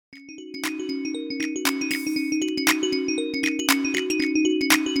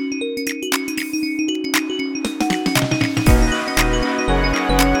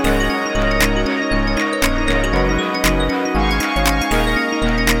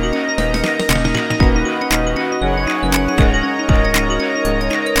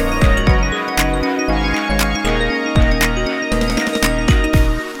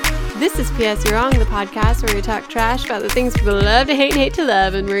P.S. You're Wrong, the podcast where we talk trash about the things people love to hate and hate to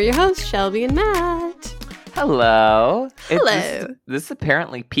love. And we're your hosts, Shelby and Matt. Hello. Hello. This is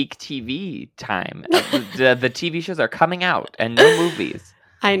apparently peak TV time. The TV shows are coming out and no movies.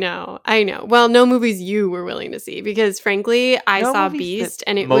 I know. Well, no movies you were willing to see because, frankly, I saw Beast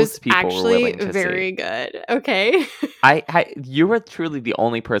and it was actually very good. Okay. You were truly the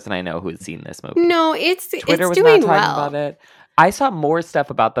only person I know who has seen this movie. No, Twitter was doing not talking well. about it. I saw more stuff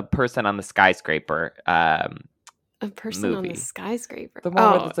about the person on the skyscraper. A person movie. on the skyscraper. The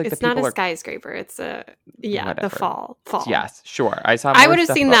one where it's not a skyscraper. It's the fall. Yes, sure. I saw. I would have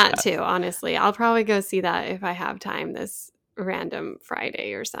seen that too. Honestly, I'll probably go see that if I have time this random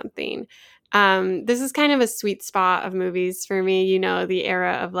Friday or something. This is kind of a sweet spot of movies for me. You know, the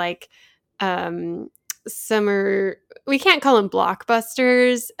era of like summer. We can't call them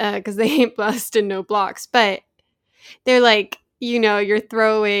blockbusters because they ain't busting no blocks, but they're like, you know, your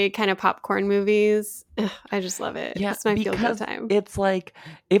throwaway kind of popcorn movies. Ugh, I just love it. Yeah, it's my feel-good time. It's like,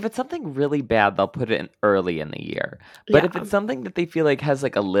 if it's something really bad, they'll put it in early in the year. But if it's something that they feel like has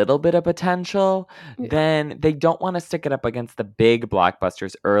like a little bit of potential, then they don't want to stick it up against the big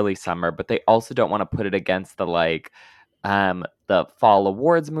blockbusters early summer, but they also don't want to put it against the like the fall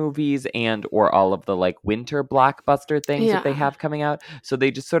awards movies and or all of the like winter blockbuster things that they have coming out. So they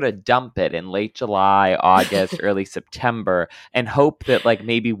just sort of dump it in late July, August, early September and hope that like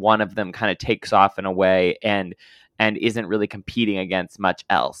maybe one of them kind of takes off in a way and isn't really competing against much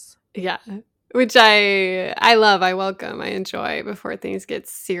else. Yeah. Which I love, I welcome, I enjoy before things get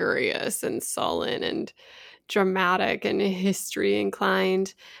serious and sullen and dramatic and history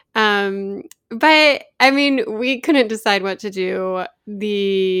inclined. But I mean, we couldn't decide what to do.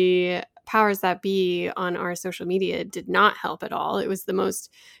 The powers that be on our social media did not help at all. It was the most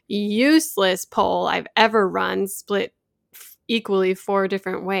useless poll I've ever run, split equally 4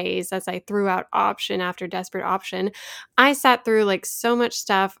 different ways as I threw out option after desperate option. I sat through like so much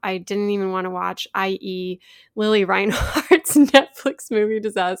stuff I didn't even want to watch, i.e. Lily Reinhart's Netflix movie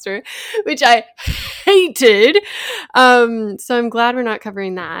disaster, which I hated. So I'm glad we're not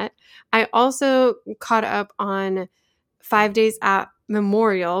covering that. I also caught up on 5 Days at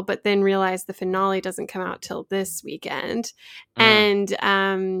Memorial, but then realized the finale doesn't come out till this weekend. And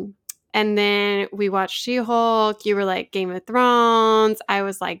then we watched She-Hulk. You were like Game of Thrones. I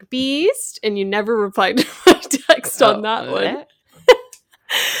was like Beast. And you never replied to my text on that one.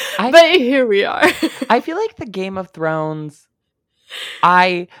 But here we are. I feel like the Game of Thrones...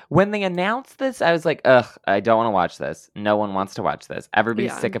 when they announced this, I was like, ugh, I don't want to watch this. No one wants to watch this.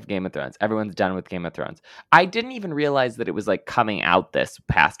 Everybody's sick of Game of Thrones. Everyone's done with Game of Thrones. I didn't even realize that it was like coming out this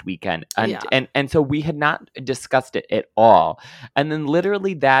past weekend. And so we had not discussed it at all. And then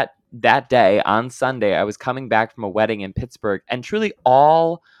literally that day on Sunday, I was coming back from a wedding in Pittsburgh, and truly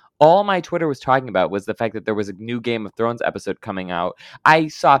all my Twitter was talking about was the fact that there was a new Game of Thrones episode coming out. I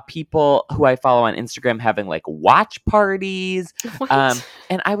saw people who I follow on Instagram having like watch parties. And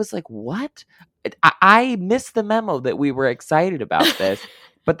I was like, what? I missed the memo that we were excited about this.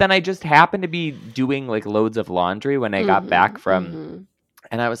 But then I just happened to be doing like loads of laundry when I got back from...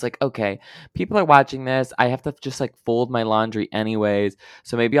 And I was like, okay, people are watching this. I have to just like fold my laundry anyways.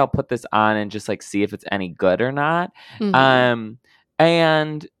 So maybe I'll put this on and just like see if it's any good or not.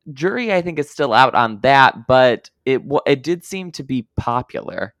 And jury, I think, is still out on that, but it did seem to be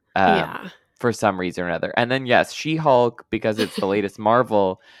popular for some reason or another. And then, yes, She-Hulk, because it's the latest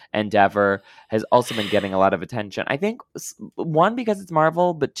Marvel endeavor, has also been getting a lot of attention. I think, 1, because it's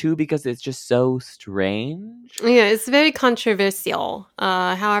Marvel, but 2, because it's just so strange. Yeah, it's very controversial,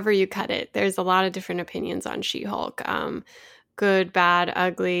 however you cut it. There's a lot of different opinions on She-Hulk. Good, bad,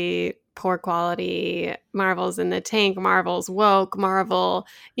 ugly, poor quality, Marvel's in the tank, Marvel's woke, Marvel,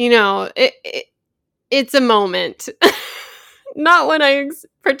 you know, it's a moment. Not one I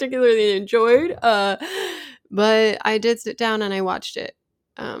particularly enjoyed, but I did sit down and I watched it.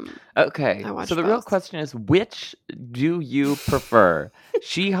 Okay, so the real question is, which do you prefer,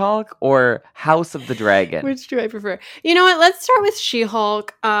 She-Hulk or House of the Dragon? Which do I prefer? You know what? Let's start with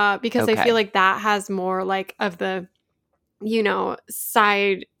She-Hulk because I feel like that has more like of the, you know,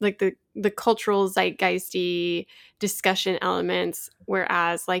 side, like the cultural zeitgeisty discussion elements,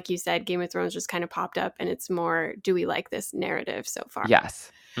 whereas like you said, Game of Thrones just kind of popped up and it's more, do we like this narrative so far?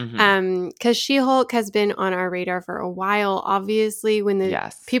 Yes. Because She-Hulk has been on our radar for a while. Obviously, when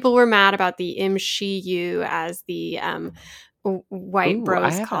the people were mad about the MCU, as the white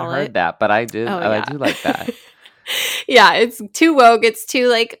bros I call haven't heard it. that, but I do like that. Yeah, it's too woke. It's too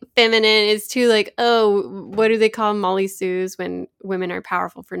like feminine. It's too like, oh, what do they call Molly Sue's when women are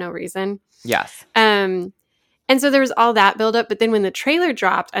powerful for no reason? Yes. And so there was all that buildup. But then when the trailer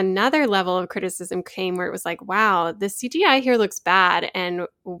dropped, another level of criticism came where it was like, wow, the CGI here looks bad. And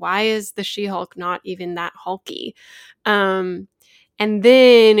why is the She-Hulk not even that hulky? And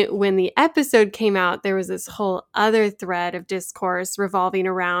then when the episode came out, there was this whole other thread of discourse revolving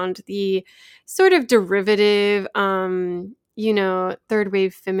around the sort of derivative, third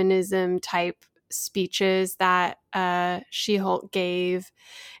wave feminism type speeches that She-Hulk gave.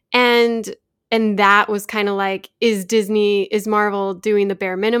 And that was kind of like, is Marvel doing the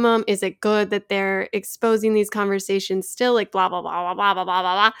bare minimum? Is it good that they're exposing these conversations still? Like blah, blah, blah, blah, blah, blah, blah,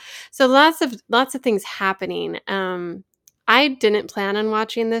 blah. So lots of things happening. I didn't plan on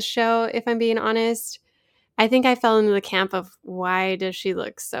watching this show, if I'm being honest. I think I fell into the camp of, why does she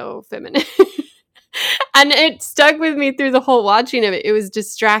look so feminine? And it stuck with me through the whole watching of it. It was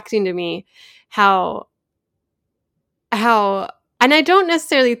distracting to me how, and I don't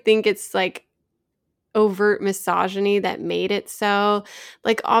necessarily think it's like overt misogyny that made it so.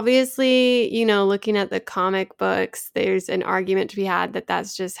 Like, obviously, looking at the comic books, there's an argument to be had that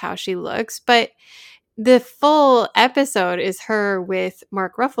that's just how she looks. But the full episode is her with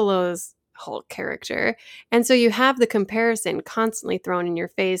Mark Ruffalo's Hulk character. And so you have the comparison constantly thrown in your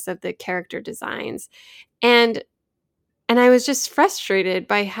face of the character designs. And I was just frustrated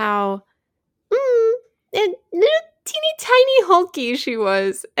by how teeny tiny hulky she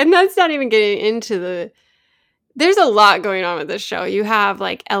was. And that's not even getting into there's a lot going on with this show. You have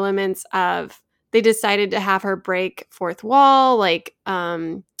like elements of, they decided to have her break fourth wall, like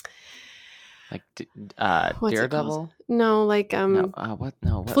Daredevil? No, like what? No, what?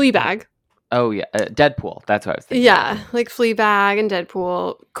 Fleabag. Oh yeah, Deadpool. That's what I was thinking. Yeah, like Fleabag and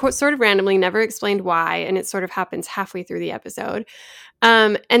Deadpool, sort of randomly, never explained why, and it sort of happens halfway through the episode.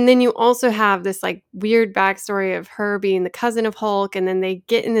 And then you also have this like weird backstory of her being the cousin of Hulk, and then they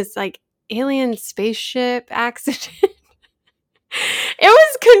get in this like alien spaceship accident. It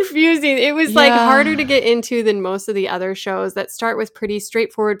was confusing. It was like harder to get into than most of the other shows that start with pretty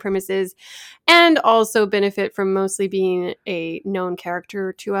straightforward premises and also benefit from mostly being a known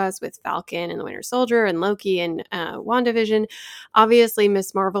character to us with Falcon and the Winter Soldier and Loki and WandaVision. Obviously,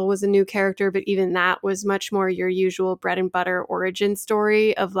 Miss Marvel was a new character, but even that was much more your usual bread and butter origin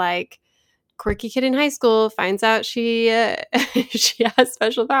story of like, quirky kid in high school finds out she has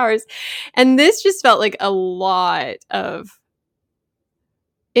special powers. And this just felt like a lot of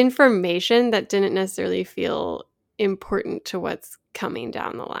information that didn't necessarily feel important to what's coming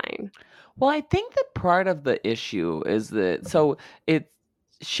down the line. Well, I think that part of the issue is that, so it's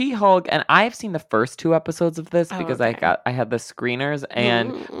She-Hulk, and I've seen the first 2 episodes of this because I had the screeners,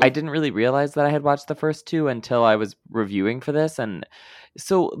 and I didn't really realize that I had watched the first 2 until I was reviewing for this. And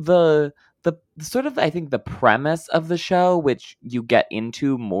so the sort of, I think the premise of the show, which you get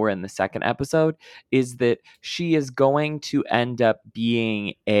into more in the second episode, is that she is going to end up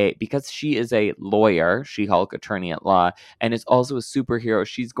being because she is a lawyer, She-Hulk, attorney at law, and is also a superhero,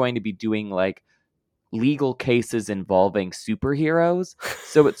 she's going to be doing like legal cases involving superheroes.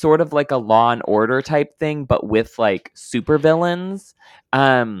 So it's sort of like a Law and Order type thing, but with like supervillains.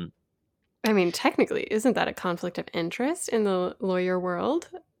 I mean, technically, isn't that a conflict of interest in the lawyer world?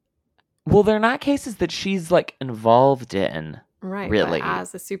 Well, they're not cases that she's like involved in. Right. Really. But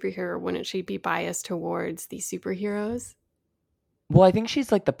as a superhero, wouldn't she be biased towards the superheroes? Well, I think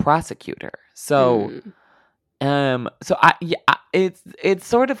she's like the prosecutor. So it's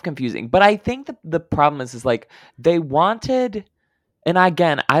sort of confusing, but I think the problem is like they wanted, and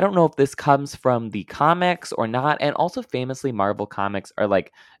again, I don't know if this comes from the comics or not, and also famously Marvel comics are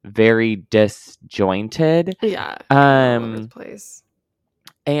like very disjointed. Yeah. All over the place.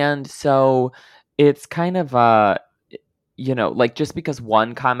 And so it's kind of like just because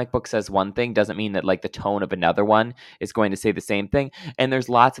one comic book says one thing doesn't mean that like the tone of another one is going to say the same thing. And there's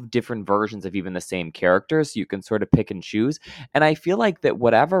lots of different versions of even the same characters, so you can sort of pick and choose. And I feel like that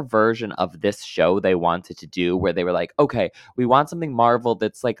whatever version of this show they wanted to do, where they were like, okay, we want something Marvel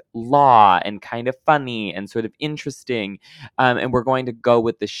that's like law and kind of funny and sort of interesting, and we're going to go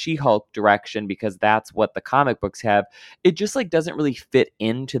with the She-Hulk direction because that's what the comic books have. It just like doesn't really fit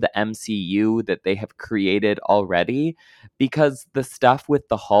into the MCU that they have created already. Because the stuff with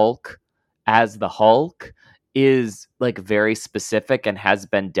the Hulk as the Hulk is like very specific and has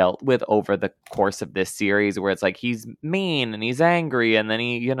been dealt with over the course of this series, where it's like he's mean and he's angry, and then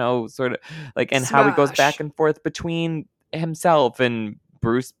he, you know, sort of like, and how he goes back and forth between himself and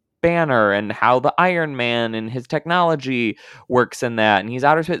Bruce Banner, and how the Iron Man and his technology works in that, and he's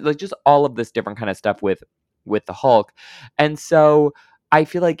outer space, like just all of this different kind of stuff with the Hulk. And so I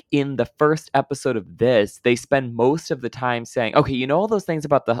feel like in the first episode of this, they spend most of the time saying, okay, you know all those things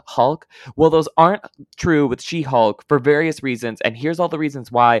about the Hulk? Well, those aren't true with She-Hulk for various reasons, and here's all the reasons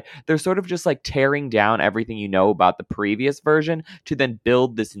why. They're sort of just like tearing down everything you know about the previous version to then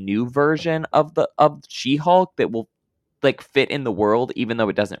build this new version of She-Hulk that will like fit in the world, even though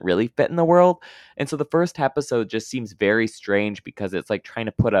it doesn't really fit in the world. And so the first episode just seems very strange because it's like trying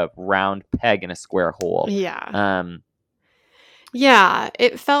to put a round peg in a square hole. Yeah,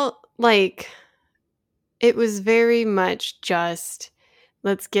 it felt like it was very much just,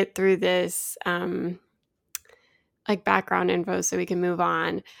 let's get through this like background info so we can move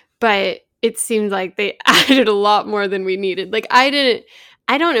on. But it seemed like they added a lot more than we needed. Like I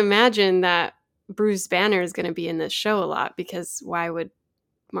don't imagine that Bruce Banner is going to be in this show a lot, because why would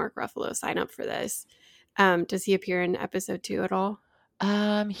Mark Ruffalo sign up for this? Does he appear in episode 2 at all?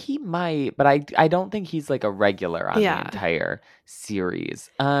 He might, but I don't think he's like a regular on the entire series.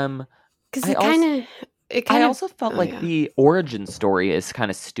 Because I also felt like the origin story is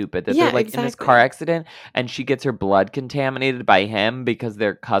kind of stupid. That they're like in this car accident and she gets her blood contaminated by him because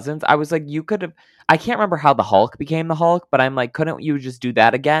they're cousins. I was like, you could have. I can't remember how the Hulk became the Hulk, but I'm like, couldn't you just do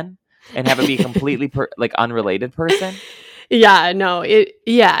that again and have it be a completely like unrelated person? Yeah, no,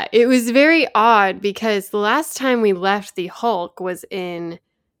 it was very odd, because the last time we left the Hulk was in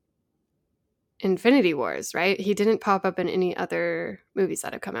Infinity Wars, right? He didn't pop up in any other movies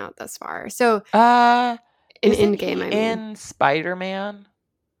that have come out thus far. So, in Endgame, I mean, in Spider-Man?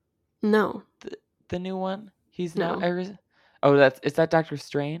 No, the new one. He's no. not. Oh, is that Doctor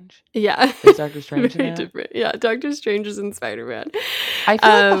Strange? Yeah, is Doctor Strange very different. Yeah, Doctor Strange is in Spider-Man. I feel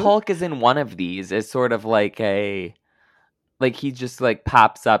like the Hulk is in one of these. Is sort of like a. Like he just like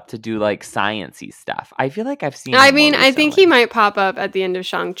pops up to do like sciencey stuff. I feel like I've seen. I mean, I think he might pop up at the end of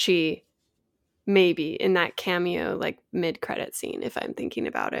Shang-Chi, maybe in that cameo, like mid-credit scene, if I'm thinking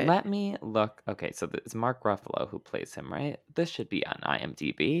about it. Let me look. Okay, so it's Mark Ruffalo who plays him, right? This should be on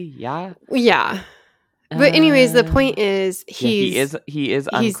IMDb. Yeah. Yeah. But anyways, the point is he is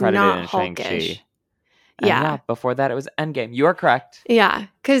uncredited in Shang-Chi. Yeah, before that it was Endgame. You are correct. Yeah,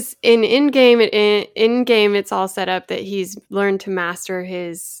 because in Endgame, it's all set up that he's learned to master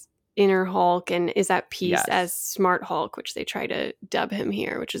his inner Hulk and is at peace as Smart Hulk, which they try to dub him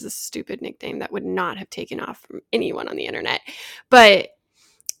here, which is a stupid nickname that would not have taken off from anyone on the internet. But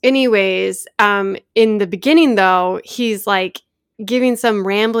anyways, in the beginning, though, he's like giving some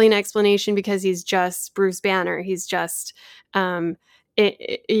rambling explanation because he's just Bruce Banner. He's just Mark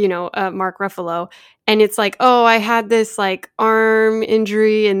Ruffalo. And it's like, oh, I had this like arm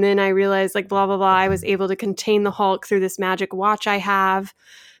injury, and then I realized like blah, blah, blah. I was able to contain the Hulk through this magic watch I have.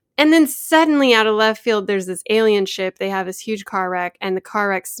 And then suddenly out of left field, there's this alien ship. They have this huge car wreck, and the car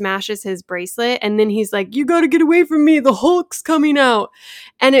wreck smashes his bracelet. And then he's like, you got to get away from me. The Hulk's coming out.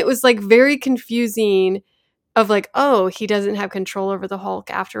 And it was like very confusing of like, oh, he doesn't have control over the Hulk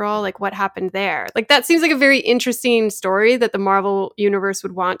after all. Like, what happened there? Like, that seems like a very interesting story that the Marvel universe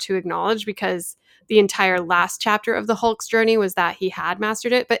would want to acknowledge, because the entire last chapter of the Hulk's journey was that he had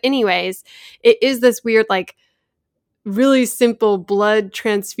mastered it. But anyways, it is this weird, like, really simple blood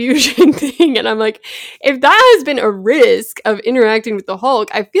transfusion thing. And I'm like, if that has been a risk of interacting with the Hulk,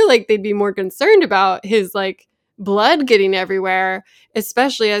 I feel like they'd be more concerned about his, like, blood getting everywhere,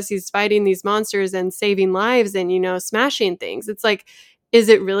 especially as he's fighting these monsters and saving lives and, smashing things. It's like, is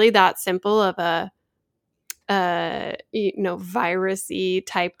it really that simple of a virus-y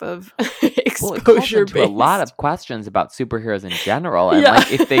type of exposure? It calls into a lot of questions about superheroes in general, and like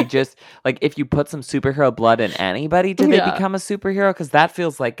if they just like if you put some superhero blood in anybody, do they become a superhero? Because that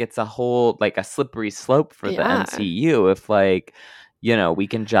feels like it's a whole like a slippery slope for the MCU. If like we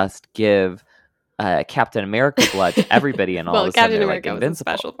can just give Captain America blood to everybody, and all of a sudden Captain America was a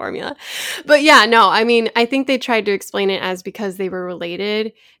special formula. But yeah, no, I mean, I think they tried to explain it as because they were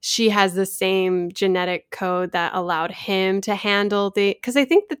related. She has the same genetic code that allowed him to handle because I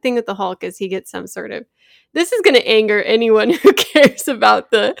think the thing with the Hulk is he gets some sort of. This is going to anger anyone who cares about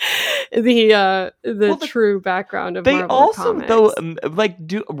the true background of Marvel also, comics. Though,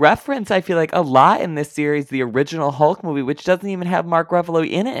 do reference, I feel like, a lot in this series, the original Hulk movie, which doesn't even have Mark Ruffalo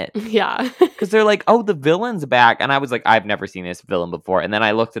in it. Yeah. Because they're like, oh, the villain's back. And I was like, I've never seen this villain before. And then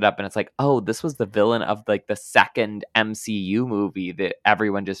I looked it up, and it's like, oh, this was the villain of, like, the second MCU movie that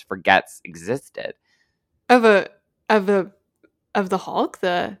everyone just forgets existed. Of a of the Hulk?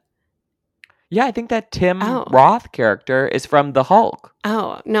 Yeah, I think that Tim Roth character is from the Hulk.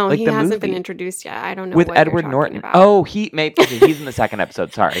 Oh, no, like he the hasn't been movie. introduced yet. I don't know With what Edward you're Norton. about. Oh, he's in the second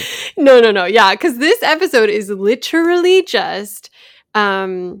episode. Sorry. No. Yeah, because this episode is literally just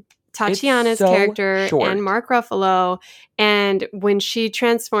Tatiana's character and Mark Ruffalo. And when she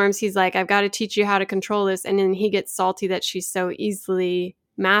transforms, he's like, I've got to teach you how to control this. And then he gets salty that she's so easily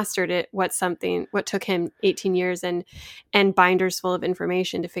mastered it. What took him 18 years and binders full of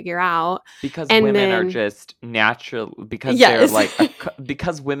information to figure out. Because women are just natural. Because they're like,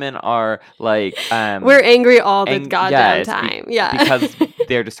 because women are like, we're angry all the goddamn time. Because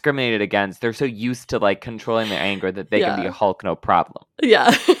they're discriminated against. They're so used to like controlling their anger that they can be a Hulk, no problem.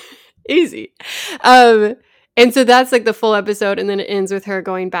 Yeah. Easy. And so that's like the full episode. And then it ends with her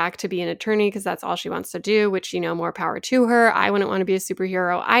going back to be an attorney because that's all she wants to do, which, more power to her. I wouldn't want to be a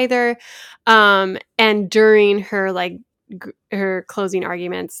superhero either. And during her, her closing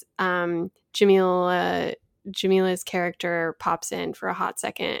arguments, Jamila's character pops in for a hot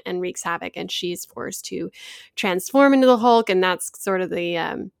second and wreaks havoc, and she's forced to transform into the Hulk. And that's sort of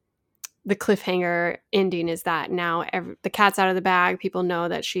the cliffhanger ending, is that now the cat's out of the bag. People know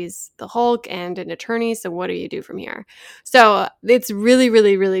that she's the Hulk and an attorney. So what do you do from here? So it's really,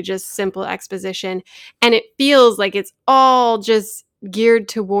 really, really just simple exposition. And it feels like it's all just geared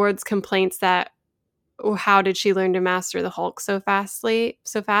towards complaints that, how did she learn to master the Hulk so fast? And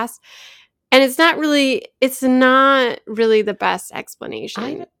it's not really the best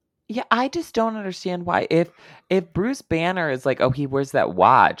explanation. I just don't understand why. If Bruce Banner is like, oh, he wears that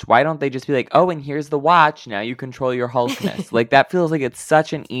watch, why don't they just be like, oh, and here's the watch, now you control your Hulkness? Like, that feels like it's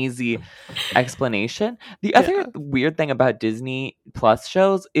such an easy explanation. The other weird thing about Disney Plus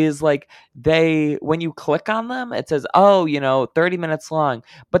shows is like when you click on them, it says, 30 minutes long.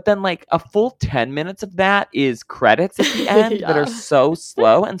 But then like a full 10 minutes of that is credits at the end that are so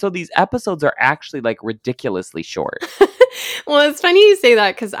slow. And so these episodes are actually like ridiculously short. Well, it's funny you say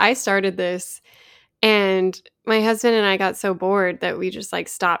that because I started this and my husband and I got so bored that we just like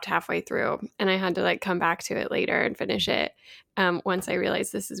stopped halfway through, and I had to like come back to it later and finish it once I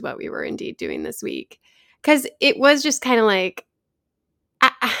realized this is what we were indeed doing this week. Because it was just kind of like,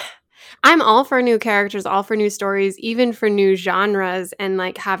 I'm all for new characters, all for new stories, even for new genres and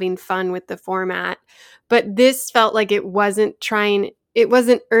like having fun with the format. But this felt like it wasn't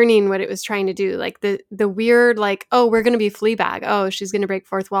earning what it was trying to do. Like the weird, like, oh, we're going to be Fleabag. Oh, she's going to break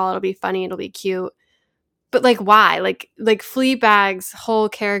fourth wall. It'll be funny. It'll be cute. But like, why? Like Fleabag's whole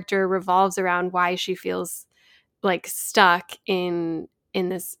character revolves around why she feels like stuck in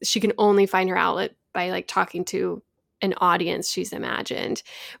this. She can only find her outlet by like talking to an audience she's imagined.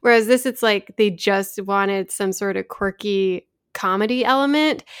 Whereas this, it's like they just wanted some sort of quirky comedy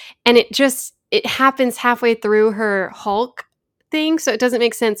element. And it happens halfway through her Hulk thing, so it doesn't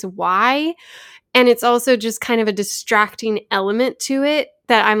make sense why. And it's also just kind of a distracting element to it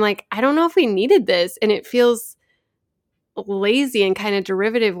that I'm like, I don't know if we needed this. And it feels lazy and kind of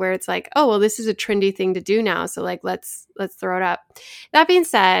derivative, where it's like, oh, well, this is a trendy thing to do now, so like let's throw it up. That being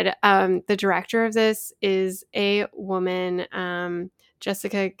said, the director of this is a woman,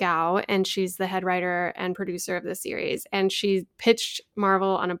 Jessica Gao, and she's the head writer and producer of the series. And she pitched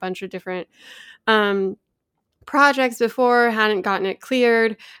Marvel on a bunch of different projects before, hadn't gotten it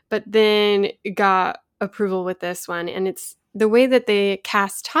cleared, but then got approval with this one. And it's the way that the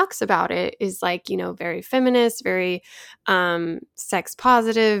cast talks about it is like, very feminist, very sex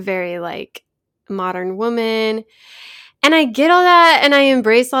positive, very like modern woman. And I get all that and I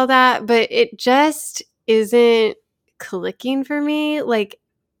embrace all that, but it just isn't clicking for me. Like,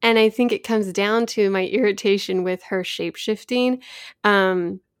 and I think it comes down to my irritation with her shape-shifting.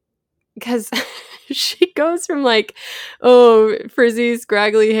 Because she goes from like, oh, frizzy,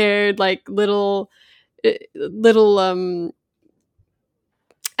 scraggly haired, like little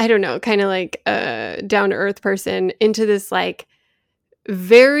I don't know, kind of like down to earth person, into this like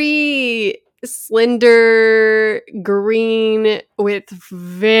very slender green with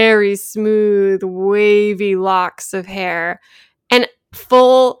very smooth wavy locks of hair and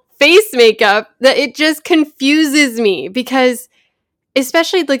full face makeup, that it just confuses me. Because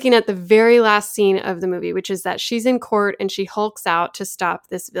especially looking at the very last scene of the movie, which is that she's in court and she hulks out to stop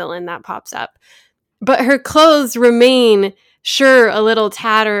this villain that pops up. But her clothes remain, sure, a little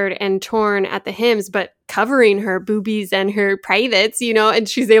tattered and torn at the hems, but covering her boobies and her privates, and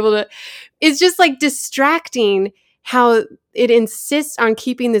she's able to... It's just like distracting how it insists on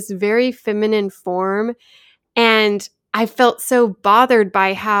keeping this very feminine form. And I felt so bothered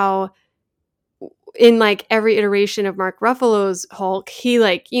by how in like every iteration of Mark Ruffalo's Hulk, he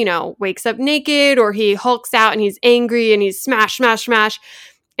like, you know, wakes up naked or he hulks out and he's angry and he's smash, smash, smash.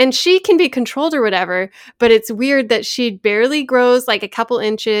 And she can be controlled or whatever, but it's weird that she barely grows like a couple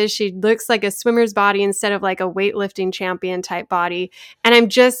inches. She looks like a swimmer's body instead of like a weightlifting champion type body. And I'm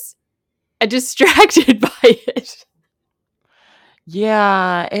just distracted by it.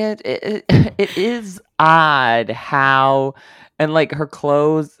 Yeah, it is odd how, and like her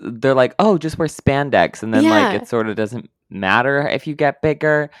clothes, they're like, oh, just wear spandex, and then like it sort of doesn't matter if you get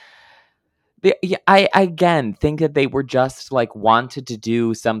bigger. Yeah, I again think that they were just like wanted to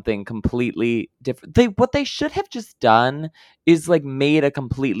do something completely different. What they should have just done is like made a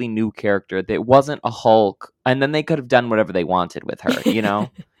completely new character that wasn't a Hulk, and then they could have done whatever they wanted with her, you know?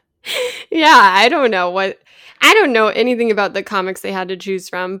 Yeah, I don't know anything about the comics they had to choose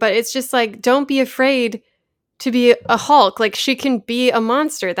from, but it's just like, don't be afraid to be a Hulk. Like, she can be a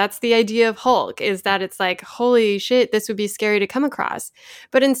monster. That's the idea of Hulk, is that it's like, holy shit, this would be scary to come across.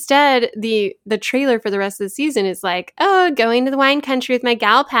 But instead, the trailer for the rest of the season is like, oh, going to the wine country with my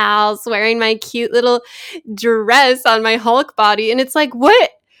gal pals, wearing my cute little dress on my Hulk body. And it's like, what?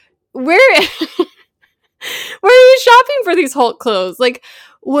 Where are you shopping for these Hulk clothes? Like,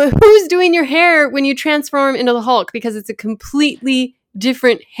 who's doing your hair when you transform into the Hulk? Because it's a completely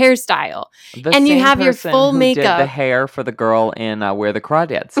different hairstyle. And you have your full makeup. Did the hair for the girl in Where the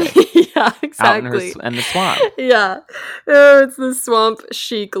Crawdads Sing. Yeah, exactly. Out in the swamp. Yeah. Oh, it's the swamp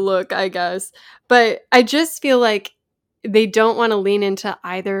chic look, I guess. But I just feel like they don't want to lean into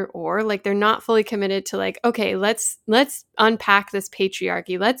either or. Like, they're not fully committed to like, okay, let's unpack this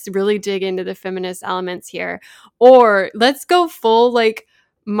patriarchy. Let's really dig into the feminist elements here. Or let's go full like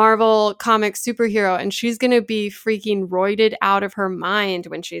Marvel comic superhero, and she's going to be freaking roided out of her mind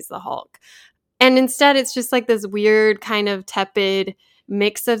when she's the Hulk. And instead, it's just like this weird kind of tepid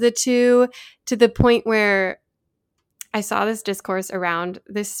mix of the two, to the point where I saw this discourse around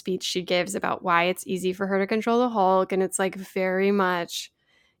this speech she gives about why it's easy for her to control the Hulk. And it's like very much,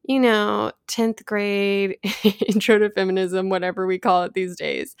 you know, 10th grade intro to feminism, whatever we call it these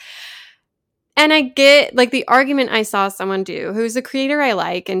days. And I get like the argument I saw someone do, who's a creator I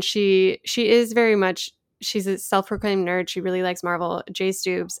like, and she is very much, she's a self-proclaimed nerd. She really likes Marvel. Jay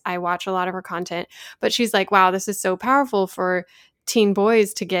Stoops, I watch a lot of her content, but she's like, wow, this is so powerful for teen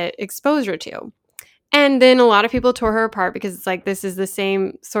boys to get exposure to. And then a lot of people tore her apart because it's like, this is the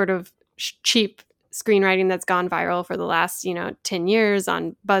same sort of cheap screenwriting that's gone viral for the last, 10 years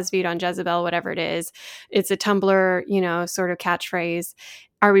on BuzzFeed, on Jezebel, whatever it is. It's a Tumblr, sort of catchphrase.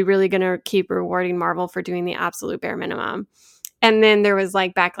 Are we really going to keep rewarding Marvel for doing the absolute bare minimum? And then there was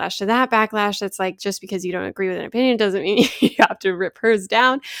like backlash to that backlash. That's like, just because you don't agree with an opinion doesn't mean you have to rip hers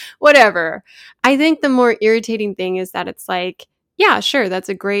down, whatever. I think the more irritating thing is that it's like, yeah, sure, that's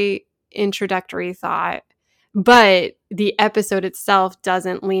a great introductory thought, but the episode itself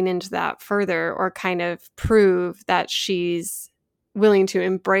doesn't lean into that further or kind of prove that she's willing to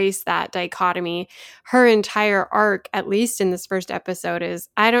embrace that dichotomy. Her entire arc, at least in this first episode, is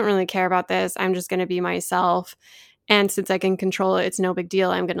I don't really care about this. I'm just going to be myself. And since I can control it, it's no big deal.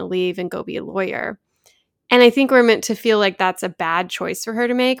 I'm going to leave and go be a lawyer. And I think we're meant to feel like that's a bad choice for her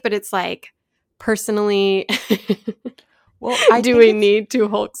to make, but it's like, personally, well, do we need two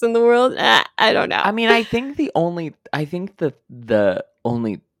Hulks in the world? I don't know. I mean, I think the only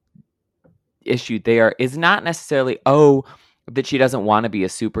issue there is not necessarily, that she doesn't want to be a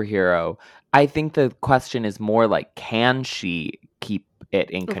superhero. I think the question is more like, can she keep it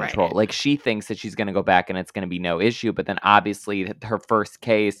in control? Right. Like, she thinks that she's going to go back and it's going to be no issue, but then obviously her first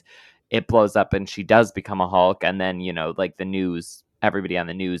case, it blows up and she does become a Hulk, and then, like the news, everybody on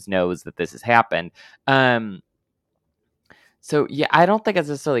the news knows that this has happened. So, yeah, I don't think it's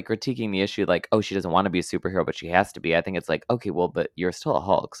necessarily critiquing the issue like, she doesn't want to be a superhero, but she has to be. I think it's like, okay, well, but you're still a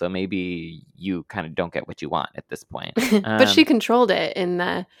Hulk, so maybe you kind of don't get what you want at this point. But she controlled it in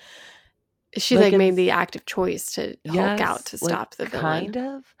the... She like made the active choice to Hulk out to stop the villain. Kind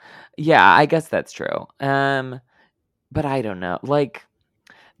of? Yeah, I guess that's true. But I don't know. Like...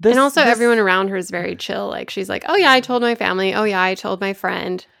 and also everyone around her is very chill. Like, she's like, oh, yeah, I told my family. Oh, yeah, I told my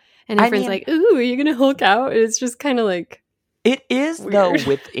friend. And everyone's like, ooh, are you going to Hulk out? It's just kind of like... It is, weird. Though,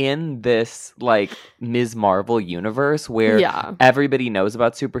 within this, like, Ms. Marvel universe where everybody knows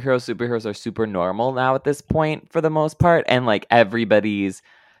about superheroes. Superheroes are super normal now at this point, for the most part. And, like, everybody's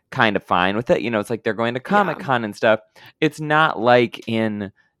kind of fine with it. It's like they're going to Comic-Con and stuff. It's not like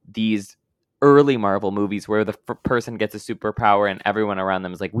in these early Marvel movies where the person gets a superpower and everyone around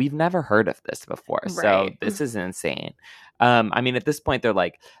them is like, we've never heard of this before. Right. So this is insane. I mean, at this point, they're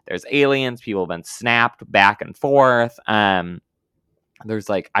like, there's aliens. People have been snapped back and forth. There's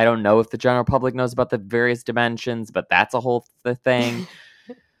like, I don't know if the general public knows about the various dimensions, but that's a whole thing.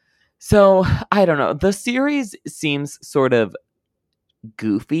 So I don't know. The series seems sort of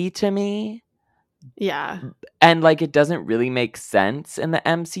goofy to me. Yeah. And like it doesn't really make sense in the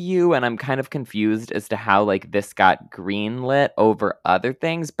MCU, and I'm kind of confused as to how like this got greenlit over other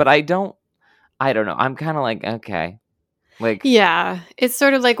things, but I don't know. I'm kind of like, okay. Like Yeah. It's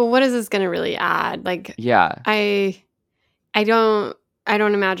sort of like, well, what is this going to really add? Like yeah. I don't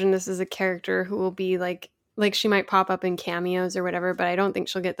imagine this is a character who will be like she might pop up in cameos or whatever, but I don't think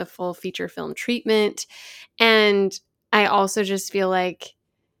she'll get the full feature film treatment. And I also just feel like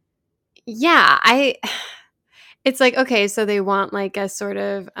it's like, okay, so they want like a sort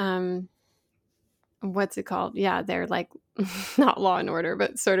of what's it called? Yeah, they're like not Law and Order,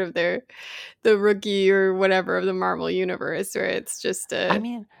 but sort of they're the Rookie or whatever of the Marvel universe, where it's just I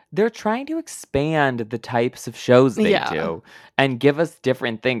mean, they're trying to expand the types of shows they do and give us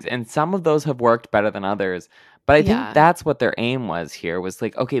different things, and some of those have worked better than others. But I think that's what their aim was here, was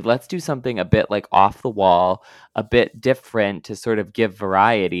like, okay, let's do something a bit like off the wall, a bit different to sort of give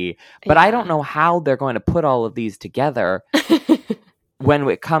variety. But I don't know how they're going to put all of these together when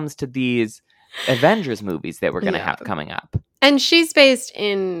it comes to these Avengers movies that we're going to have coming up. And she's based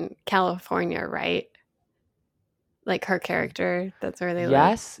in California, right? Like her character, that's where they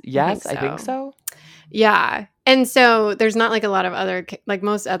live. Yes, I think so. Yeah. And so there's not like a lot of other, like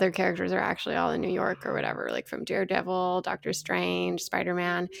most other characters are actually all in New York or whatever, like from Daredevil, Doctor Strange,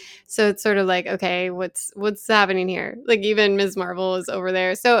 Spider-Man. So it's sort of like, okay, what's happening here? Like even Ms. Marvel is over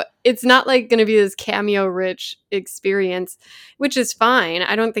there. So it's not like going to be this cameo rich experience, which is fine.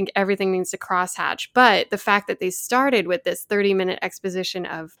 I don't think everything needs to crosshatch, but the fact that they started with this 30-minute exposition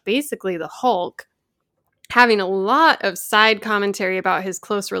of basically the Hulk, having a lot of side commentary about his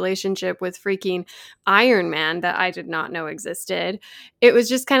close relationship with freaking Iron Man that I did not know existed. It was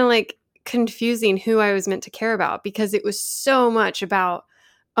just kind of like confusing who I was meant to care about, because it was so much about,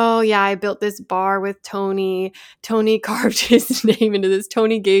 oh yeah, I built this bar with Tony. Tony carved his name into this.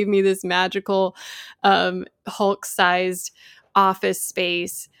 Tony gave me this magical Hulk-sized office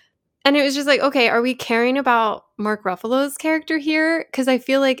space. And it was just like, okay, are we caring about Mark Ruffalo's character here? Because I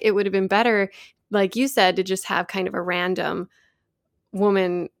feel like it would have been better, like you said, to just have kind of a random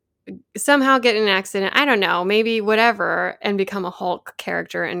woman somehow get in an accident, I don't know, maybe whatever, and become a Hulk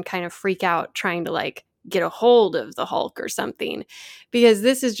character and kind of freak out trying to like get a hold of the Hulk or something. Because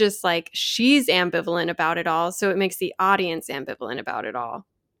this is just like, she's ambivalent about it all, so it makes the audience ambivalent about it all.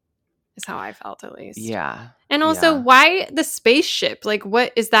 Is how I felt, at least. Yeah. And also, why the spaceship? Like,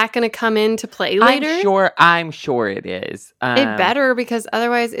 what is that going to come into play later? I'm sure it is. It better, because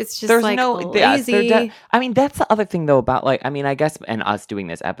otherwise it's just like lazy. I mean, that's the other thing though about like, I mean, I guess, and us doing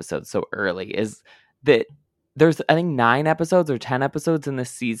this episode so early is that there's, I think 9 episodes or 10 episodes in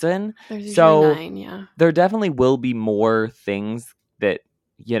this season. There's usually 9, yeah. There definitely will be more things that,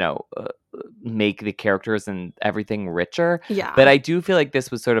 you know, make the characters and everything richer. Yeah. But I do feel like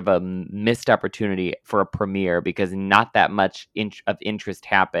this was sort of a missed opportunity for a premiere, because not that much of interest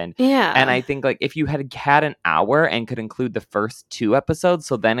happened. Yeah. And I think like if you had an hour and could include the first 2 episodes,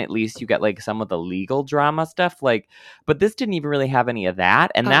 so then at least you get like some of the legal drama stuff, like, but this didn't even really have any of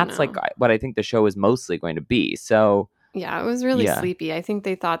that. And that's like what I think the show is mostly going to be. So yeah, it was really sleepy. I think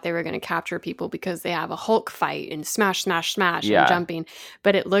they thought they were going to capture people because they have a Hulk fight and smash, smash, smash and jumping.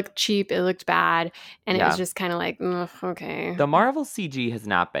 But it looked cheap. It looked bad. And it was just kind of like, okay. The Marvel CG has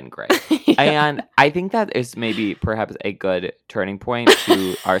not been great. And I think that is maybe perhaps a good turning point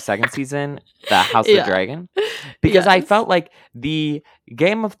to our second season, the House of the Dragon. Because I felt like the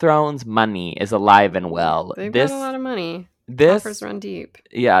Game of Thrones money is alive and well. They've got a lot of money. Offers run deep.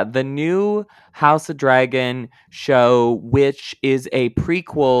 Yeah, the new House of Dragon show, which is a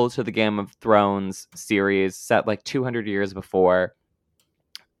prequel to the Game of Thrones series set like 200 years before,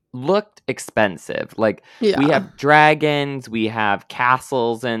 looked expensive. Like we have dragons, we have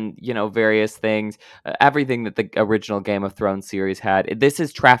castles, and you know, various things, everything that the original Game of Thrones series had. This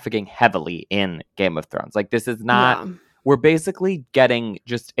is trafficking heavily in Game of Thrones. Like this is not. We're basically getting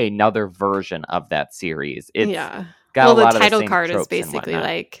just another version of that series. It's got a lot the title card is basically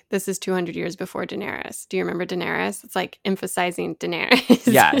like, this is 200 years before Daenerys. Do you remember Daenerys? It's like emphasizing Daenerys.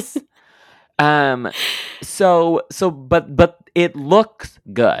 Yes. But it looks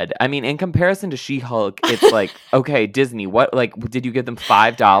good. I mean, in comparison to She-Hulk, it's like, okay, Disney, what, like, did you give them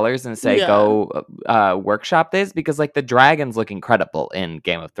 $5 and say, go workshop this? Because like the dragons look incredible in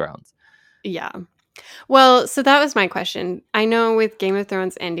Game of Thrones. Yeah. Well, so that was my question. I know with Game of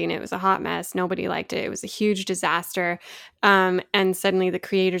Thrones ending, it was a hot mess. Nobody liked it. It was a huge disaster. And suddenly the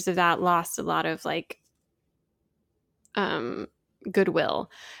creators of that lost a lot of like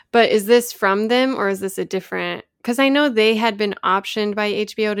goodwill. But is this from them, or is this a different? Because I know they had been optioned by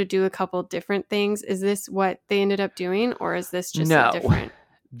HBO to do a couple different things. Is this what they ended up doing, or is this just a No, different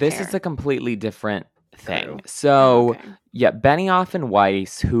this pair? is a completely different thing. Crew. So, Okay. yeah, Benioff and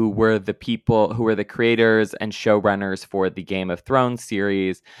Weiss, who were the creators and showrunners for the Game of Thrones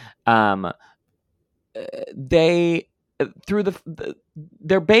series, they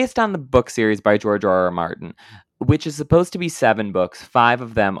they're based on the book series by George R.R. Martin, which is supposed to be 7 books. 5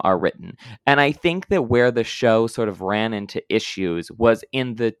 of them are written, and I think that where the show sort of ran into issues was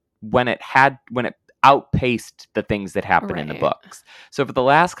when it outpaced the things that happen in the books. So for the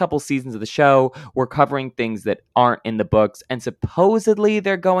last couple seasons of the show, we're covering things that aren't in the books, and supposedly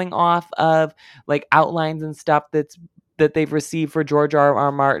they're going off of like outlines and stuff that they've received for George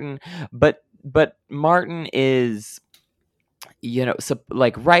R.R. Martin, but Martin is,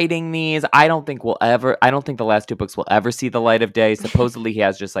 like writing these. I don't think the last 2 books will ever see the light of day. Supposedly he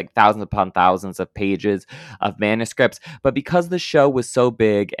has just like thousands upon thousands of pages of manuscripts, but because the show was so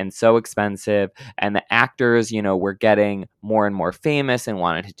big and so expensive, and the actors, were getting more and more famous and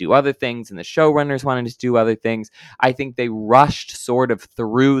wanted to do other things, and the showrunners wanted to do other things, I think they rushed sort of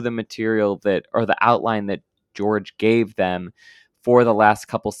through the material or the outline that George gave them for the last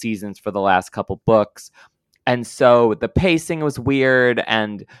couple seasons, for the last couple books. And so the pacing was weird,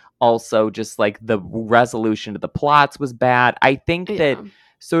 and also just like the resolution of the plots was bad. I think that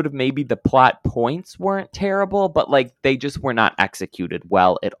sort of maybe the plot points weren't terrible, but like they just were not executed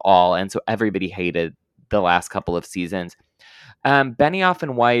well at all. And so everybody hated the last couple of seasons. Benioff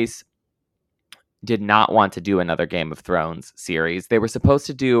and Weiss did not want to do another Game of Thrones series. They were supposed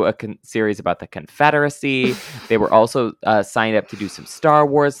to do a series about the Confederacy. They were also signed up to do some Star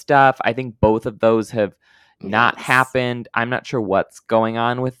Wars stuff. I think both of those have not happened. I'm not sure what's going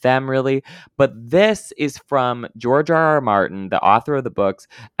on with them really, but this is from George R.R. Martin, the author of the books,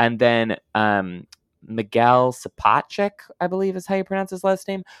 and then Miguel Sapochnik, I believe is how you pronounce his last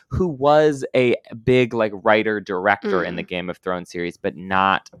name, who was a big like writer director in the Game of Thrones series, but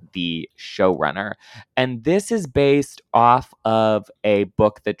not the showrunner. And this is based off of a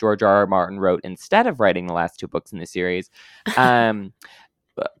book that George R.R. Martin wrote instead of writing the last 2 books in the series,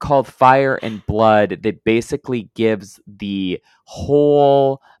 called Fire and Blood, that basically gives the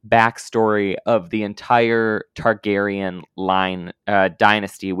whole backstory of the entire Targaryen line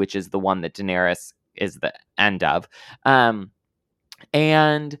dynasty, which is the one that Daenerys is the end of. And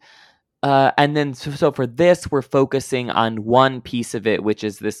then so for this, we're focusing on one piece of it, which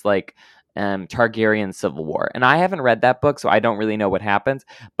is this like Targaryen civil war. And I haven't read that book, so I don't really know what happens,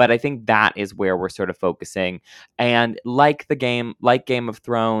 but I think that is where we're sort of focusing. And like Game of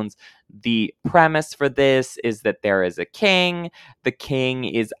Thrones, the premise for this is that there is a king. The king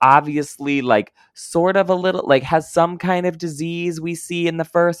is obviously like sort of a little like has some kind of disease we see in the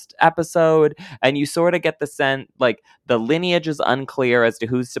first episode, and you sort of get the sense like the lineage is unclear as to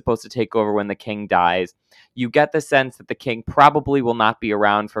who's supposed to take over when the king dies. You get the sense that the king probably will not be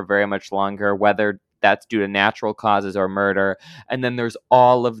around for very much longer, whether that's due to natural causes or murder. And then there's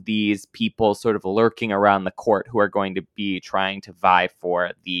all of these people sort of lurking around the court who are going to be trying to vie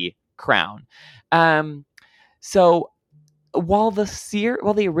for the crown. So while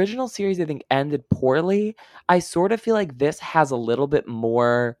the original series I think ended poorly, I sort of feel like this has a little bit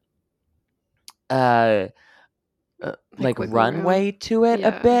more like runway to it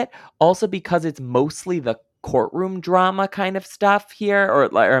a bit, also because it's mostly the courtroom drama kind of stuff here,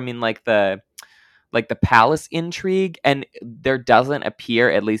 or I mean like the palace intrigue, and there doesn't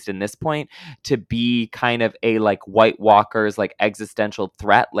appear, at least in this point, to be kind of a like White Walkers like existential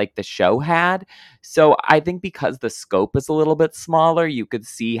threat like the show had. So I think because the scope is a little bit smaller, you could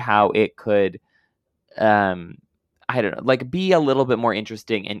see how it could I don't know, like be a little bit more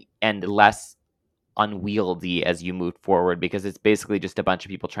interesting and less unwieldy as you move forward, because it's basically just a bunch of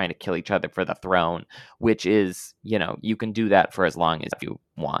people trying to kill each other for the throne, which is, you can do that for as long as you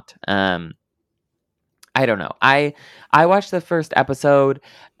want. I don't know. I watched the first episode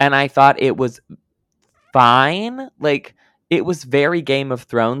and I thought it was fine. Like, it was very Game of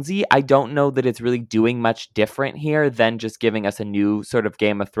Thronesy. I don't know that it's really doing much different here than just giving us a new sort of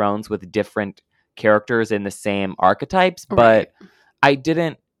Game of Thrones with different characters in the same archetypes, but I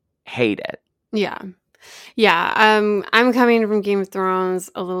didn't hate it. Yeah. I'm coming from Game of Thrones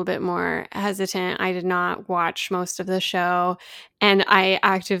a little bit more hesitant. I did not watch most of the show, and I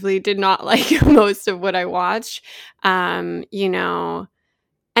actively did not like most of what I watched. And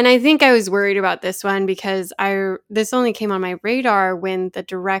I think I was worried about this one because this only came on my radar when the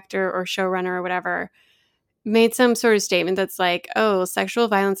director or showrunner or whatever made some sort of statement that's like, oh, sexual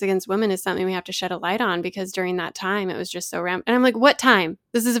violence against women is something we have to shed a light on because during that time it was just so rampant. And I'm like, what time?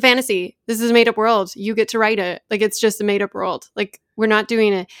 This is a fantasy. This is a made up world. You get to write it. Like, it's just a made up world. Like, we're not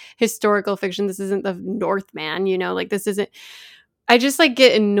doing a historical fiction. This isn't the Northman, you know, like this isn't. I just like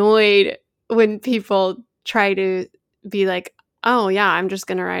get annoyed when people try to be like, oh yeah, I'm just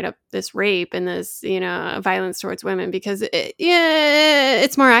going to write up this rape and this, you know, violence towards women because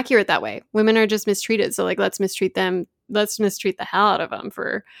it's more accurate that way. Women are just mistreated. So like, let's mistreat them. Let's mistreat the hell out of them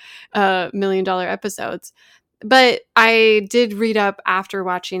for $1 million episodes. But I did read up after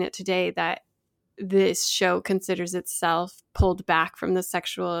watching it today that this show considers itself pulled back from the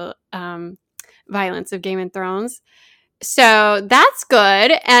sexual violence of Game of Thrones. So that's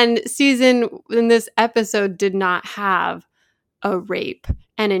good. And this episode did not have a rape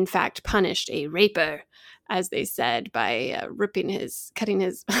and in fact punished a raper, as they said, by cutting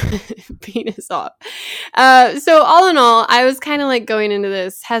his penis off. So all in all, I was kind of like going into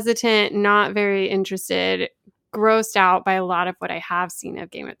this hesitant, not very interested, grossed out by a lot of what I have seen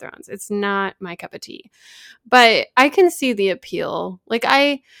of Game of Thrones. It's not my cup of tea, but I can see the appeal. Like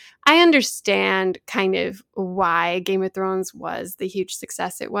I understand kind of why Game of Thrones was the huge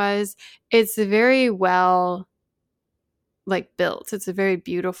success it was. It's very well like built. It's a very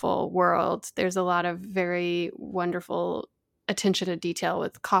beautiful world. There's a lot of very wonderful attention to detail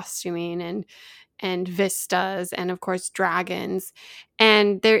with costuming and vistas and of course dragons.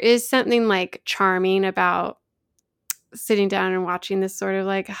 And there is something like charming about sitting down and watching this sort of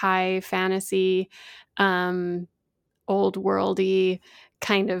like high fantasy, old worldy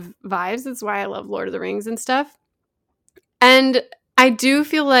kind of vibes. That's why I love Lord of the Rings and stuff. And I do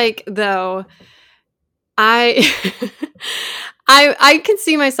feel like though I can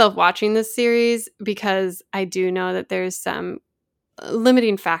see myself watching this series because I do know that there's some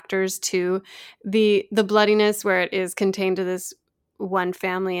limiting factors to the bloodiness where it is contained to this one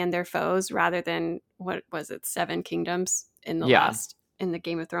family and their foes rather than what was it, 7 kingdoms in the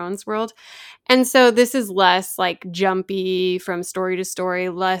Game of Thrones world. And so this is less like jumpy from story to story,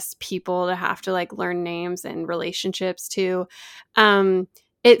 less people to have to like learn names and relationships to.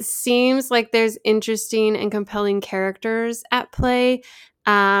 It seems like there's interesting and compelling characters at play.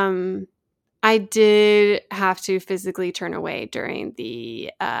 I did have to physically turn away during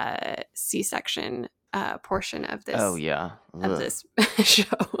the C-section portion of this. Oh yeah, of this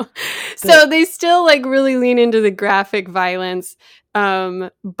show. So they still like really lean into the graphic violence,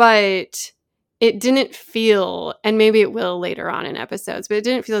 but it didn't feel, and maybe it will later on in episodes, but it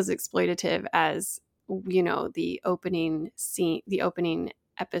didn't feel as exploitative as, you know, the opening scene, the opening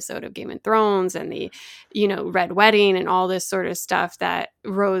episode of Game of Thrones and the, you know, Red Wedding and all this sort of stuff that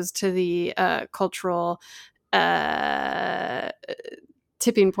rose to the cultural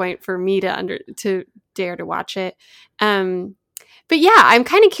tipping point for me to dare to watch it. But yeah, I'm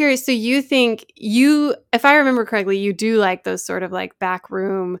kind of curious. So you think if I remember correctly, you do like those sort of like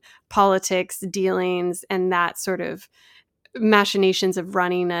backroom politics dealings and that sort of machinations of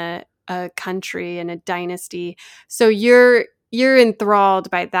running a country and a dynasty. So you're enthralled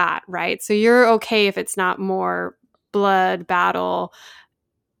by that, right? So you're okay if it's not more blood, battle,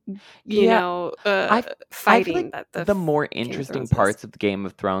 fighting. Like that the more interesting parts of the Game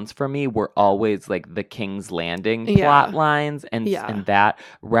of Thrones for me were always like the King's Landing plot lines and that,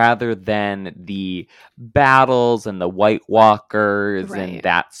 rather than the battles and the White Walkers and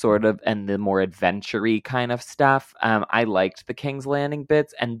that sort of, and the more adventure-y kind of stuff. I liked the King's Landing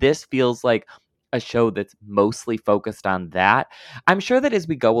bits, and this feels like a show that's mostly focused on that. I'm sure that as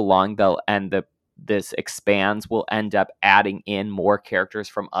we go along, this expands, will end up adding in more characters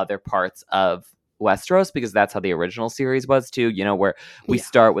from other parts of Westeros, because that's how the original series was too, you know, where we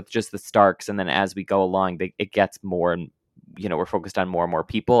start with just the Starks, and then as we go along, it gets more, and, you know, we're focused on more and more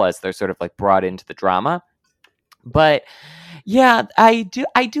people as they're sort of like brought into the drama. But yeah, I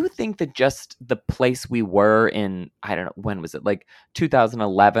do think that just the place we were in, I don't know, when was it, like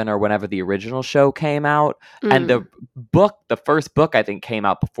 2011 or whenever the original show came out, and the first book I think came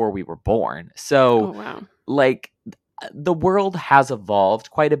out before we were born. So like the world has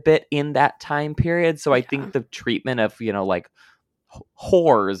evolved quite a bit in that time period. So I think the treatment of, you know, like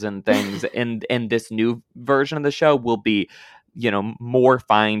whores and things in this new version of the show will be, you know, more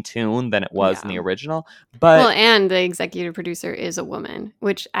fine-tuned than it was in the original. But and the executive producer is a woman,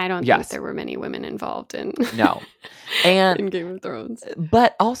 which I don't think there were many women involved in. No. And in Game of Thrones.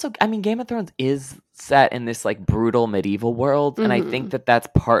 But also, I mean, Game of Thrones is set in this like brutal medieval world, and I think that that's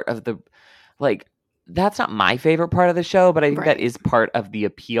part of the, like, that's not my favorite part of the show, but I think that is part of the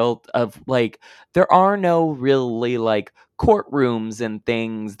appeal of, like, there are no really like courtrooms and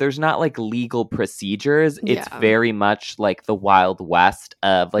things. There's not like legal procedures. It's Yeah. very much like the Wild West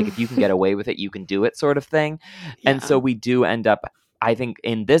of like, if you can get away with it, you can do it sort of thing. And so Yeah. we do end up, I think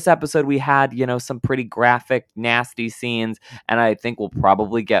in this episode we had, some pretty graphic, nasty scenes, and I think we'll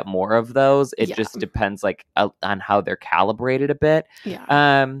probably get more of those. It Yeah. just depends like on how they're calibrated a bit.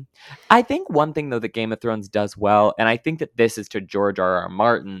 Yeah. I think one thing though that Game of Thrones does well, and I think that this is to George R.R.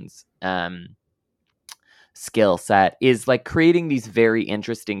 Martin's skill set, is like creating these very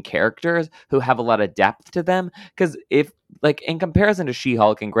interesting characters who have a lot of depth to them. Because if like in comparison to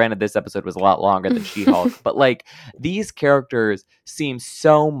She-Hulk, and granted this episode was a lot longer than She-Hulk, but like these characters seem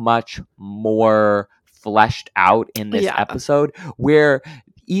so much more fleshed out in this episode, where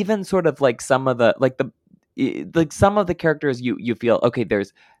even sort of like some of the some of the characters you feel okay,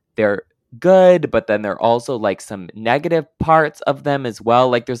 they're good, but then there are also like some negative parts of them as well.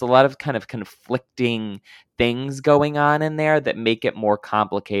 Like there's a lot of kind of conflicting things going on in there that make it more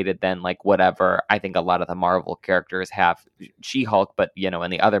complicated than like whatever I think a lot of the Marvel characters have. She-Hulk, but in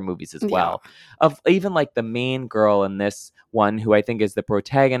the other movies as well. Of even like the main girl in this one, who I think is the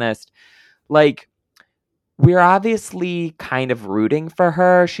protagonist, like we're obviously kind of rooting for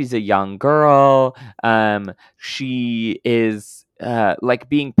her. She's a young girl. She is like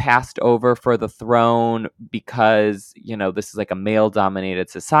being passed over for the throne because this is like a male dominated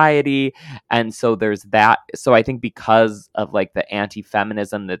society, and so there's that. So I think because of like the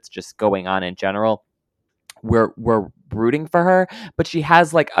anti-feminism that's just going on in general, we're rooting for her. But she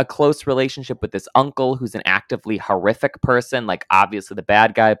has like a close relationship with this uncle who's an actively horrific person, like obviously the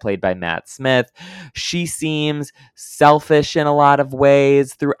bad guy played by Matt Smith. She seems selfish in a lot of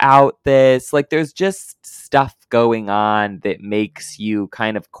ways throughout this. Like there's just stuff going on that makes you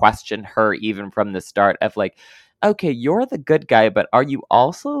kind of question her even from the start of like, okay, you're the good guy, but are you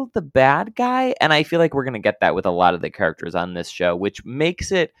also the bad guy? And I feel like we're going to get that with a lot of the characters on this show, which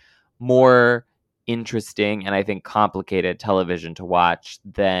makes it more interesting and I think complicated television to watch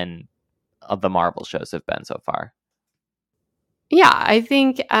than the Marvel shows have been so far. Yeah, I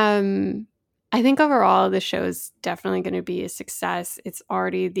think overall the show's definitely going to be a success. It's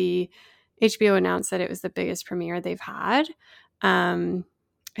already HBO announced that it was the biggest premiere they've had. I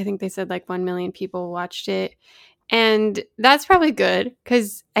think they said like 1 million people watched it. And that's probably good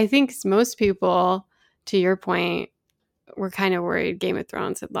because I think most people, to your point, were kind of worried Game of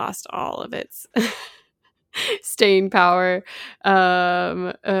Thrones had lost all of its staying power,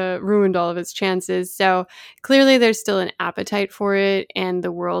 ruined all of its chances. So clearly there's still an appetite for it and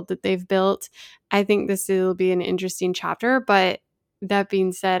the world that they've built. I think this will be an interesting chapter. But that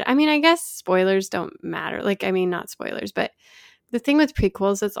being said, I mean, I guess spoilers don't matter. Like, I mean, not spoilers, but the thing with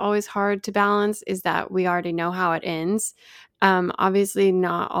prequels that's always hard to balance is that we already know how it ends. Obviously,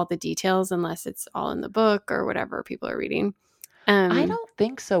 not all the details unless it's all in the book or whatever people are reading. I don't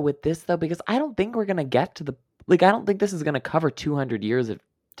think so with this though, because I don't think we're gonna get to I don't think this is gonna cover 200 years of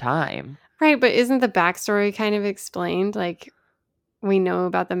time. Right, but isn't the backstory kind of explained? Like we know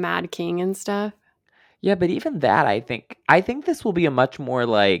about the Mad King and stuff. Yeah, but even that, I think this will be a much more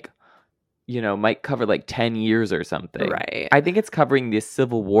like, might cover like 10 years or something. Right. I think it's covering the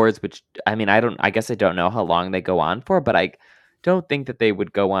civil wars, which I mean, I guess I don't know how long they go on for, but I don't think that they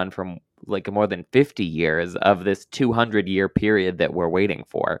would go on from like more than 50 years of this 200-year period that we're waiting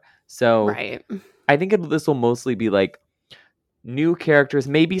for. So right. I think this will mostly be like new characters,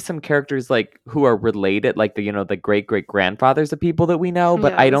 maybe some characters like who are related, like the great great grandfathers of people that we know,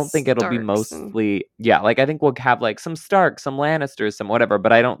 but I don't think it'll be mostly like I think we'll have like some Starks, some Lannisters, some whatever,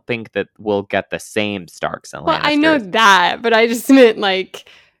 but I don't think that we'll get the same Starks and Lannisters. Well, I know that, but I just meant like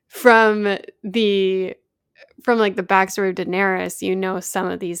from like the backstory of Daenerys, some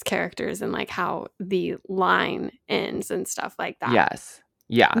of these characters and like how the line ends and stuff like that. Yes.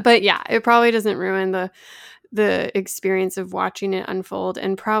 Yeah. But yeah, it probably doesn't ruin the experience of watching it unfold,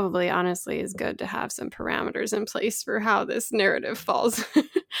 and probably honestly is good to have some parameters in place for how this narrative falls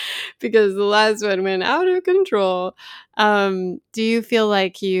because the last one went out of control. Do you feel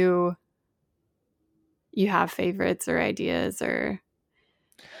like you have favorites or ideas or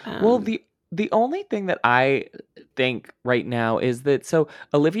well, the only thing that I think right now is that so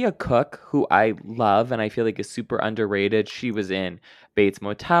Olivia Cooke, who I love and I feel like is super underrated, she was in Bates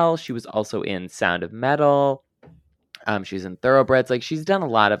Motel. She was also in Sound of Metal. She's in Thoroughbreds. Like she's done a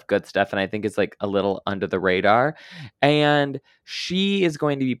lot of good stuff, and I think it's like a little under the radar. And she is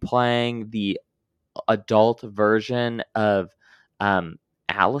going to be playing the adult version of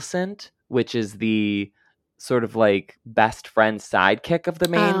Alicent, which is the sort of like best friend sidekick of the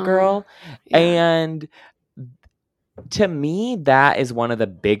main girl. Yeah. And To me, that is one of the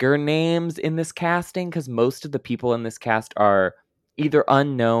bigger names in this casting because most of the people in this cast are either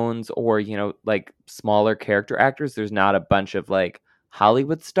unknowns or, like smaller character actors. There's not a bunch of like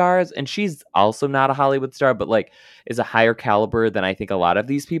Hollywood stars, and she's also not a Hollywood star, but like is a higher caliber than I think a lot of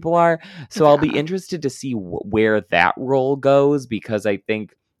these people are. So I'll be interested to see where that role goes, because I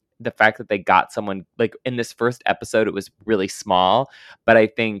think the fact that they got someone like in this first episode, it was really small, but I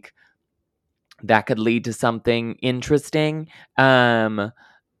think that could lead to something interesting.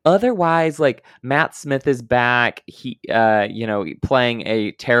 Otherwise, like Matt Smith is back. He, playing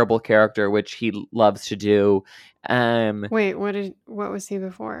a terrible character, which he loves to do. Wait, what was he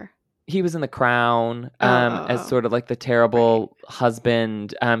before? He was in The Crown, as sort of like the terrible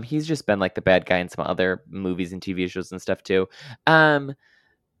husband. He's just been like the bad guy in some other movies and TV shows and stuff too.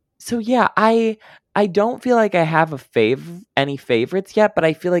 So yeah, I don't feel like I have any favorites yet, but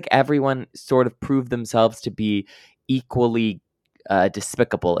I feel like everyone sort of proved themselves to be equally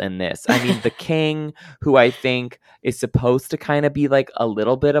despicable in this. I mean, the king, who I think is supposed to kind of be like a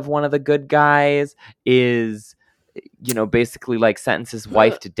little bit of one of the good guys, is basically like sentence his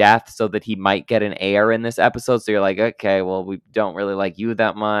wife to death so that he might get an heir in this episode. So you're like, okay, well, we don't really like you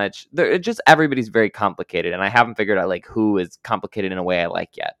that much. Just everybody's very complicated, and I haven't figured out like who is complicated in a way I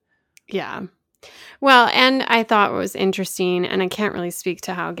like yet. Yeah. Well, and I thought what was interesting, and I can't really speak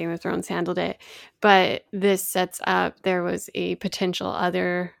to how Game of Thrones handled it, but this sets up there was a potential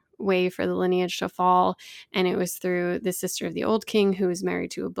other way for the lineage to fall, and it was through the sister of the old king who was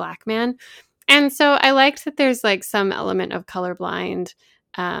married to a black man. And so I liked that there's like some element of colorblind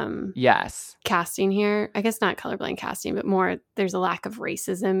yes, casting here. I guess not colorblind casting, but more there's a lack of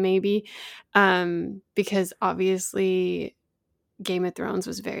racism maybe, because obviously Game of Thrones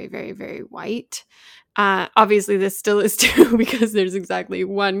was very, very, very white. Obviously, this still is too, because there's exactly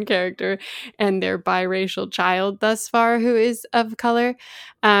one character and their biracial child thus far who is of color.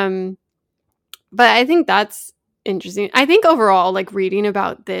 But I think that's interesting. I think overall, like reading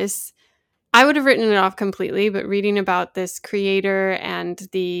about this, I would have written it off completely, but reading about this creator and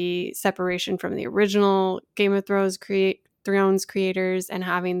the separation from the original Game of Thrones creators and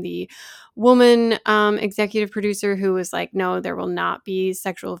having the woman executive producer who was like, no, there will not be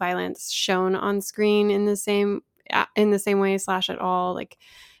sexual violence shown on screen in the same way / at all. Like,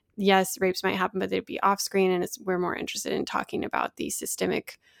 yes, rapes might happen, but they'd be off screen, and we're more interested in talking about the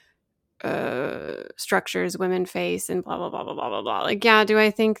systemic structures women face and blah blah blah blah blah blah blah. Like, yeah, do I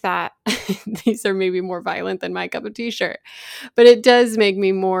think that these are maybe more violent than my cup of tea? Sure, but it does make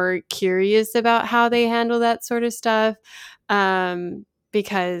me more curious about how they handle that sort of stuff,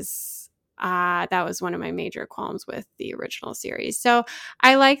 because that was one of my major qualms with the original series. So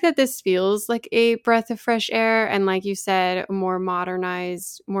I like that this feels like a breath of fresh air, and like you said, a more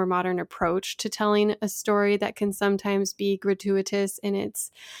modern approach to telling a story that can sometimes be gratuitous in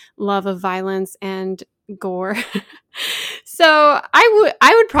its love of violence and gore. So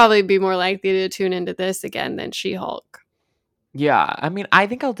I would probably be more likely to tune into this again than She-Hulk. Yeah, I mean, I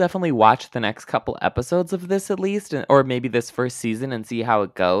think I'll definitely watch the next couple episodes of this at least, or maybe this first season, and see how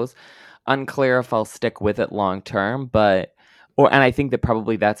it goes. Unclear if I'll stick with it long term, and I think that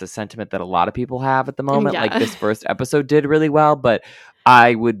probably that's a sentiment that a lot of people have at the moment. Yeah. Like, this first episode did really well, but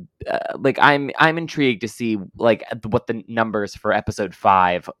I would I'm intrigued to see like what the numbers for episode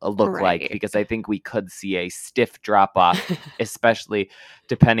 5 look like, because I think we could see a stiff drop off, especially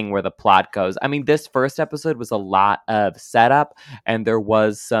depending where the plot goes. I mean, this first episode was a lot of setup, and there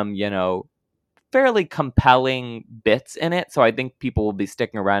was some, fairly compelling bits in it. So I think people will be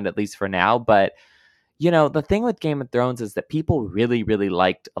sticking around at least for now. But, the thing with Game of Thrones is that people really, really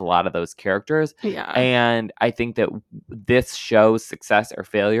liked a lot of those characters. Yeah. And I think that this show's success or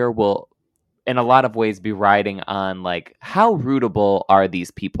failure will, in a lot of ways, be riding on like how rootable are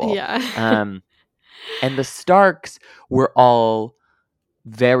these people. Yeah. And the Starks were all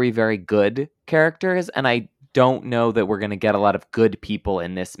very, very good characters, and I don't know that we're going to get a lot of good people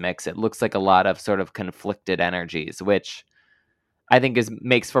in this mix. It looks like a lot of sort of conflicted energies, which I think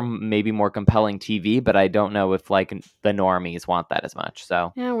makes for maybe more compelling TV, but I don't know if like the normies want that as much.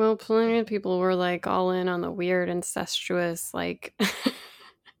 So yeah, well, plenty of people were like all in on the weird incestuous, like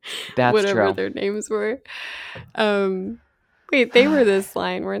that's whatever true. their names were. Wait, they were this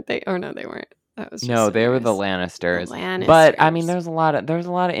line, weren't they? Oh no, they weren't. That was just they were the Lannisters. The Lannisters. But I mean, there's a lot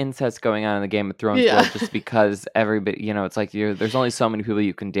of incest going on in the Game of Thrones world, just because everybody, it's like there's only so many people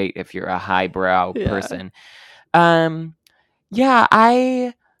you can date if you're a highbrow person. Yeah,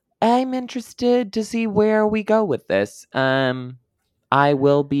 I'm interested to see where we go with this. I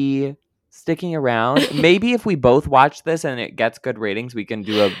will be sticking around. Maybe if we both watch this and it gets good ratings, we can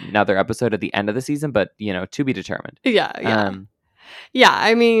do another episode at the end of the season, but to be determined. Yeah.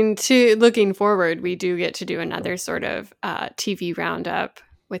 I mean, looking forward, we do get to do another sort of TV roundup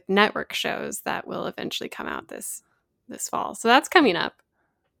with network shows that will eventually come out this fall. So that's coming up.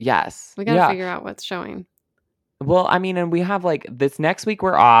 Yes. We got to figure out what's showing. Well, I mean, and we have like this next week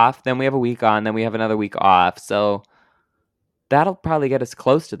we're off, then we have a week on, then we have another week off. So that'll probably get us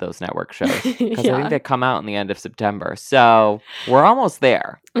close to those network shows because I think they come out in the end of September. So we're almost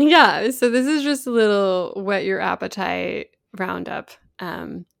there. Yeah. So this is just a little whet your appetite roundup,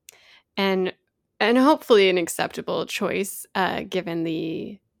 and hopefully an acceptable choice given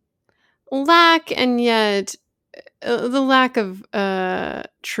the lack of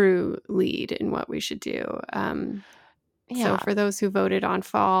true lead in what we should do. So for those who voted on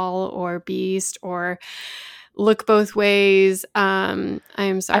Fall or Beast or Look Both Ways, I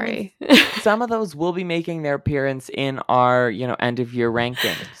am sorry. I mean, some of those will be making their appearance in our, end of year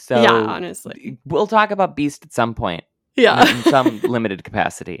ranking. So yeah, honestly, we'll talk about Beast at some point. Yeah, in some limited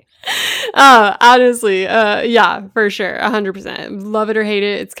capacity. Honestly, yeah, for sure, 100%. Love it or hate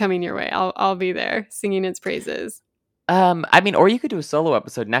it, it's coming your way. I'll be there singing its praises. I mean, or you could do a solo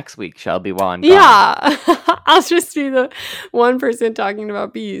episode next week, Shelby, while I'm gone. Yeah, I'll just be the one person talking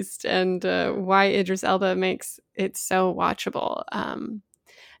about Beast and why Idris Elba makes it so watchable.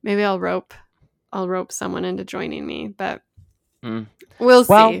 Maybe I'll rope someone into joining me, but we'll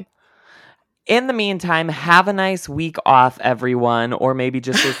see. In the meantime, have a nice week off, everyone, or maybe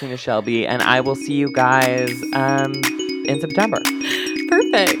just listening to Shelby, and I will see you guys in September.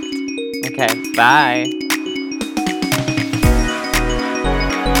 Perfect. Okay, bye.